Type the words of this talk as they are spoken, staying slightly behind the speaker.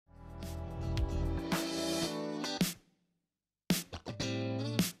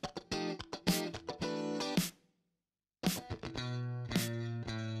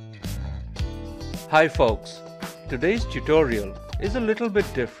Hi folks, today's tutorial is a little bit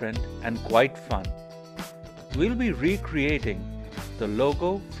different and quite fun. We'll be recreating the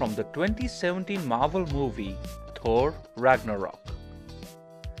logo from the 2017 Marvel movie Thor Ragnarok.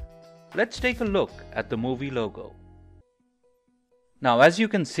 Let's take a look at the movie logo. Now as you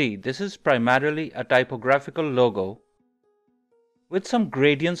can see, this is primarily a typographical logo with some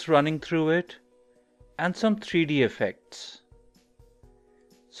gradients running through it and some 3D effects.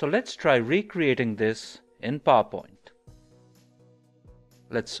 So let's try recreating this in PowerPoint.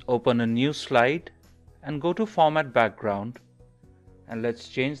 Let's open a new slide and go to Format Background, and let's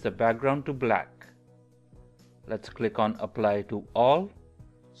change the background to black. Let's click on Apply to All,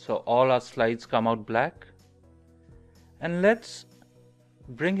 so all our slides come out black. And let's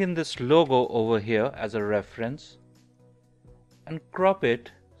bring in this logo over here as a reference and crop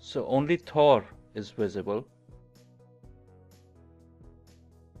it so only Thor is visible.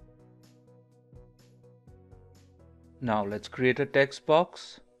 Now let's create a text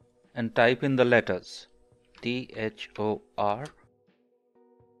box and type in the letters THOR.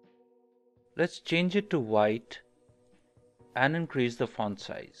 Let's change it to white and increase the font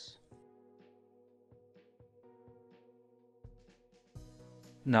size.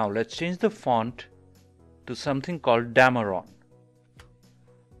 Now let's change the font to something called Dameron.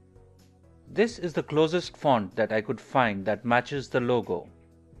 This is the closest font that I could find that matches the logo.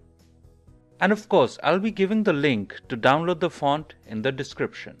 And of course, I'll be giving the link to download the font in the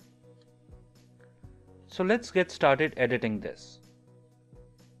description. So let's get started editing this.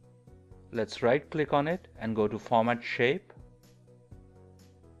 Let's right click on it and go to Format Shape.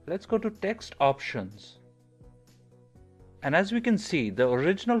 Let's go to Text Options. And as we can see, the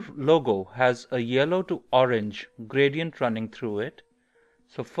original logo has a yellow to orange gradient running through it.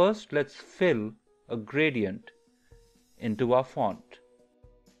 So first let's fill a gradient into our font.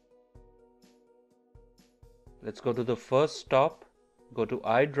 Let's go to the first stop, go to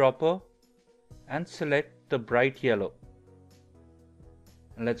eyedropper and select the bright yellow.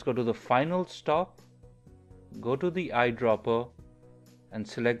 And let's go to the final stop, go to the eyedropper and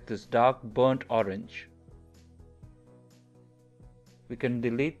select this dark burnt orange. We can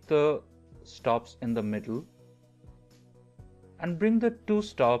delete the stops in the middle and bring the two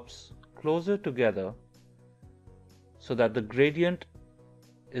stops closer together so that the gradient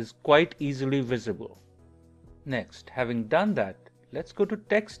is quite easily visible. Next, having done that, let's go to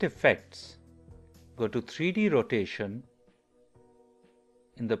Text Effects. Go to 3D Rotation.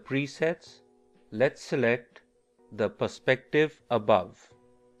 In the presets, let's select the perspective above.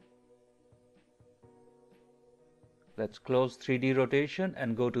 Let's close 3D Rotation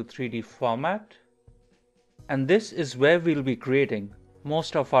and go to 3D Format. And this is where we'll be creating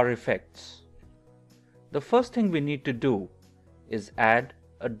most of our effects. The first thing we need to do is add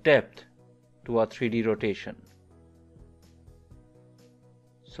a depth to our 3D rotation.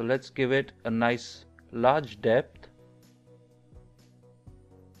 So let's give it a nice large depth.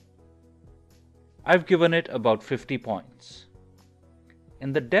 I've given it about 50 points.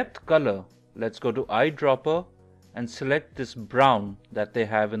 In the depth color, let's go to eyedropper and select this brown that they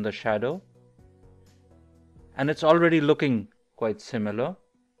have in the shadow. And it's already looking quite similar.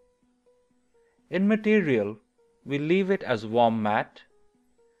 In material, we'll leave it as warm matte,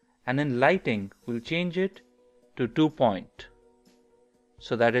 and in lighting, we'll change it to 2 point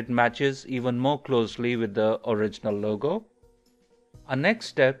so that it matches even more closely with the original logo. Our next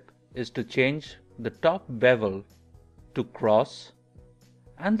step is to change the top bevel to cross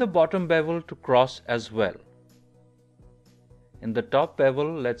and the bottom bevel to cross as well. In the top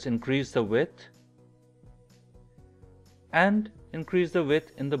bevel, let's increase the width and increase the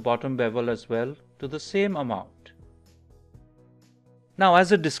width in the bottom bevel as well to the same amount. Now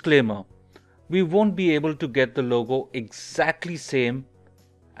as a disclaimer, we won't be able to get the logo exactly same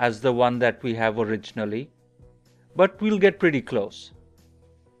as the one that we have originally, but we'll get pretty close.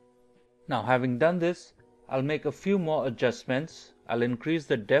 Now having done this, I'll make a few more adjustments. I'll increase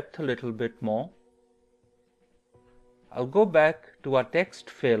the depth a little bit more. I'll go back to our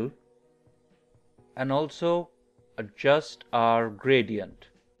text fill and also adjust our gradient.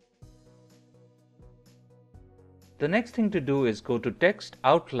 The next thing to do is go to Text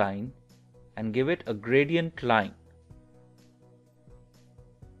Outline and give it a gradient line.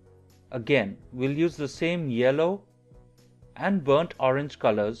 Again, we'll use the same yellow and burnt orange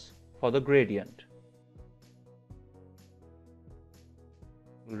colors for the gradient.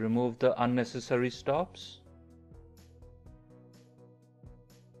 We'll remove the unnecessary stops.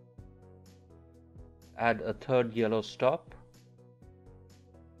 Add a third yellow stop.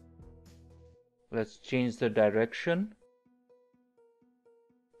 Let's change the direction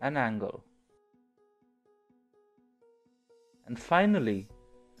and angle. And finally,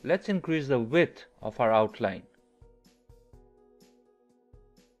 let's increase the width of our outline.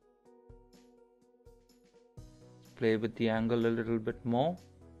 Play with the angle a little bit more.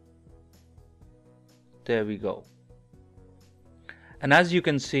 There we go. And as you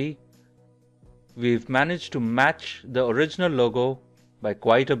can see, we've managed to match the original logo by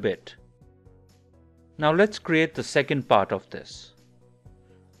quite a bit. Now let's create the second part of this.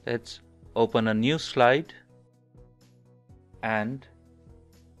 Let's open a new slide and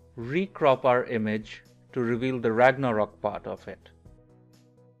recrop our image to reveal the Ragnarok part of it.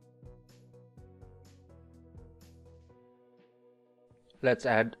 Let's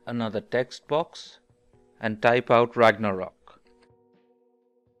add another text box and type out Ragnarok.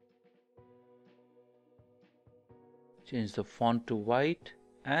 Change the font to white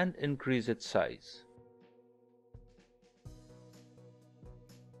and increase its size.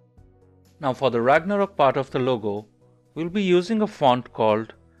 Now for the Ragnarok part of the logo, we'll be using a font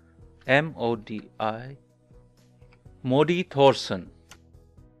called Modi Thorsson.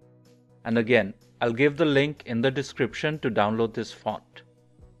 And again, I'll give the link in the description to download this font.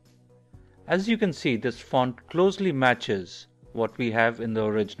 As you can see, this font closely matches what we have in the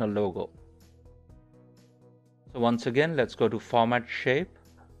original logo. So once again, let's go to Format Shape,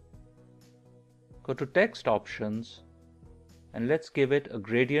 go to Text Options, and let's give it a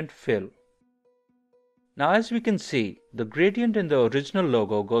gradient fill. Now as we can see, the gradient in the original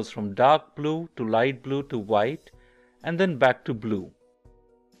logo goes from dark blue to light blue to white and then back to blue.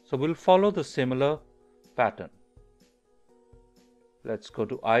 So we'll follow the similar pattern. Let's go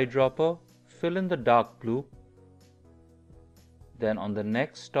to eyedropper, fill in the dark blue. Then on the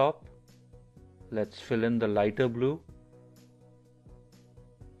next stop, let's fill in the lighter blue.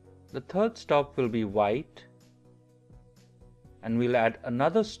 The third stop will be white, and we'll add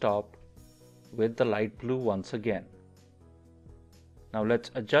another stop with the light blue once again. Now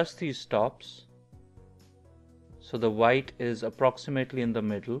let's adjust these stops so the white is approximately in the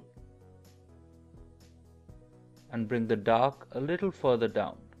middle, and bring the dark a little further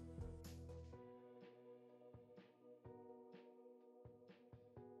down.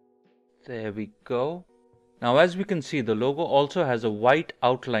 There we go. Now as we can see, the logo also has a white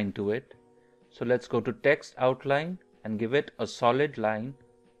outline to it. So let's go to Text Outline and give it a solid line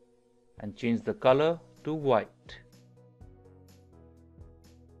and change the color to white.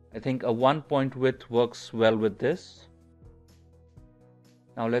 I think a 1 point width works well with this.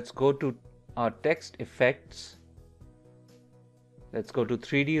 Now let's go to our text effects. Let's go to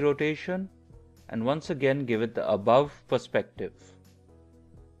 3D rotation and once again give it the above perspective.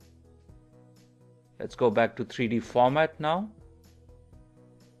 Let's go back to 3D format now.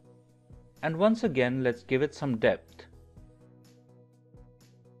 And once again, let's give it some depth.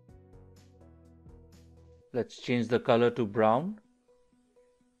 Let's change the color to brown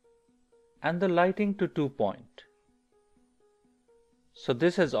and the lighting to 2 point. So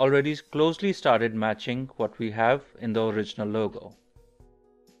this has already closely started matching what we have in the original logo.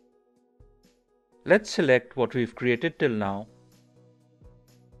 Let's select what we've created till now.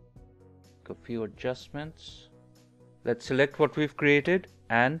 A few adjustments. Let's select what we've created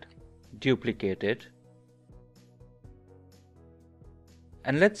and duplicate it.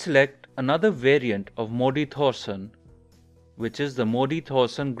 And let's select another variant of Modi Thorsson, which is the Modi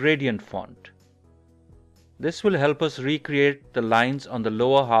Thorsson gradient font. This will help us recreate the lines on the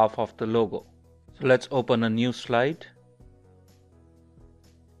lower half of the logo. So let's open a new slide.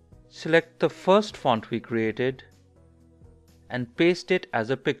 Select the first font we created and paste it as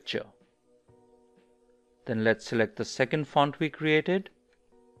a picture. Then let's select the second font we created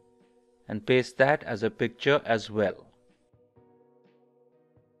and paste that as a picture as well.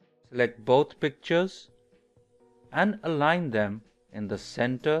 Select both pictures and align them in the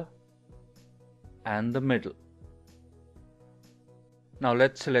center and the middle. Now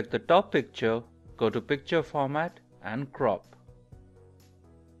let's select the top picture, go to Picture Format and Crop.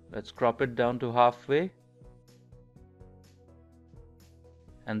 Let's crop it down to halfway.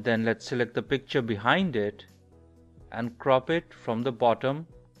 And then let's select the picture behind it and crop it from the bottom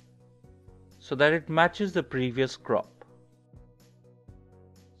so that it matches the previous crop.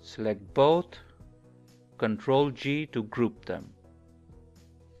 Select both, Ctrl G to group them.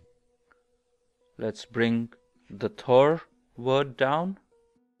 Let's bring the Thor word down.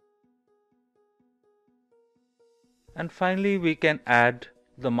 And finally we can add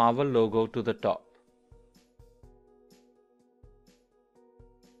the Marvel logo to the top.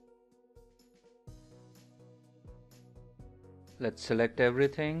 Let's select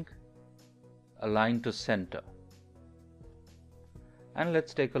everything, align to center. And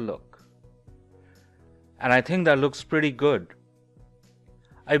let's take a look. And I think that looks pretty good.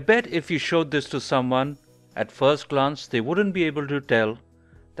 I bet if you showed this to someone, at first glance they wouldn't be able to tell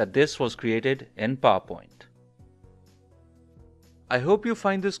that this was created in PowerPoint. I hope you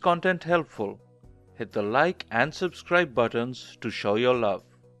find this content helpful. Hit the like and subscribe buttons to show your love.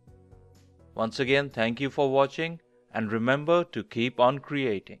 Once again, thank you for watching, and remember to keep on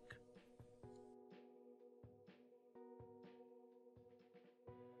creating.